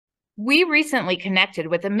We recently connected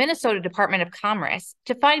with the Minnesota Department of Commerce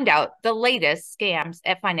to find out the latest scams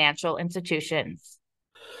at financial institutions.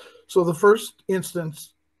 So the first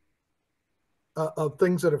instance of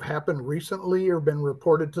things that have happened recently or been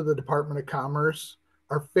reported to the Department of Commerce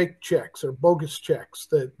are fake checks or bogus checks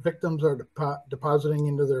that victims are depositing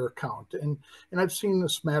into their account. And I've seen a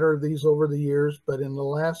smatter of these over the years, but in the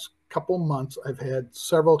last couple months, I've had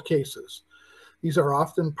several cases. These are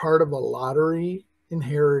often part of a lottery,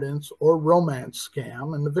 inheritance, or romance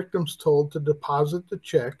scam, and the victim's told to deposit the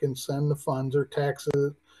check and send the funds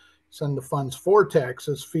for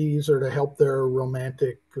taxes, fees, or to help their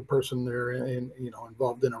romantic person they're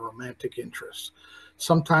involved in a romantic interest.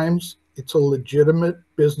 Sometimes it's a legitimate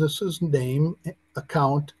business's name,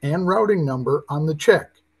 account, and routing number on the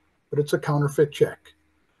check, but it's a counterfeit check.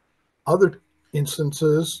 Other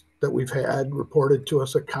instances that we've had reported to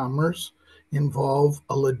us at Commerce involve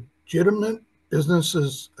a legitimate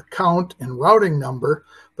business's account and routing number,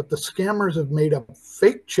 but the scammers have made up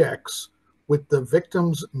fake checks with the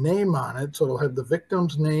victim's name on it. So it'll have the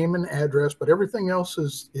victim's name and address, but everything else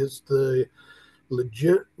is the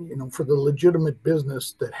legit, for the legitimate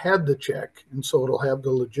business that had the check. And so it'll have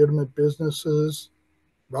the legitimate business's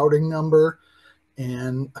routing number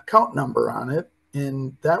and account number on it.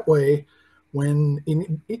 And that way, when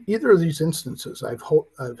in either of these instances, I've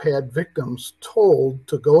had victims told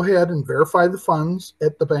to go ahead and verify the funds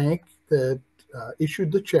at the bank that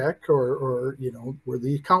issued the check or where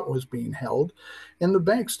the account was being held. And the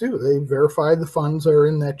banks do. They verify the funds are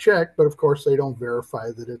in that check, but of course they don't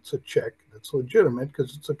verify that it's a check that's legitimate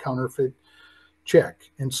because it's a counterfeit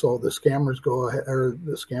check. And so the scammers go ahead, or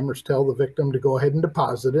the scammers tell the victim to go ahead and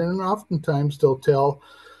deposit it. And oftentimes they'll tell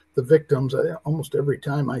the victims, almost every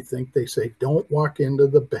time I think, they say, don't walk into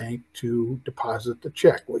the bank to deposit the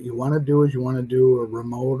check. What you want to do is you want to do a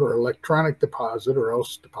remote or electronic deposit, or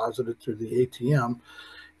else deposit it through the ATM.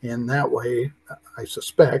 And that way, I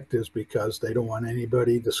suspect, is because they don't want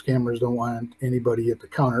anybody, the scammers don't want anybody at the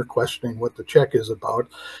counter questioning what the check is about.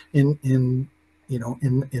 In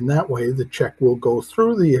that way, the check will go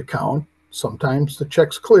through the account. Sometimes the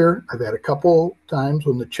check's clear. I've had a couple times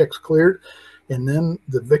when the check's cleared, and then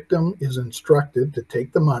the victim is instructed to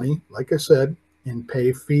take the money, like I said, and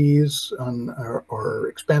pay fees or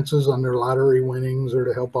expenses on their lottery winnings, or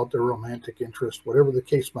to help out their romantic interest, whatever the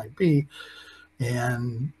case might be.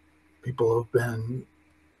 And people have been,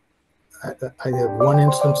 I have one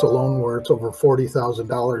instance alone where it's over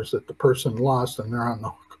 $40,000 that the person lost, and they're on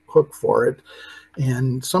the hook for it.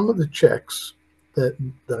 And some of the checks that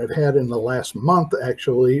I've had in the last month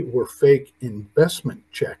actually were fake investment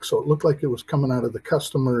checks. So it looked like it was coming out of the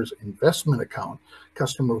customer's investment account.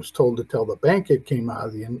 Customer was told to tell the bank it came out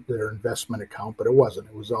of their investment account, but it wasn't.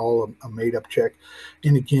 It was all a made-up check.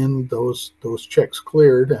 And again, those checks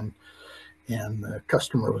cleared, and the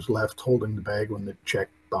customer was left holding the bag when the check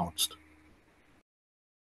bounced.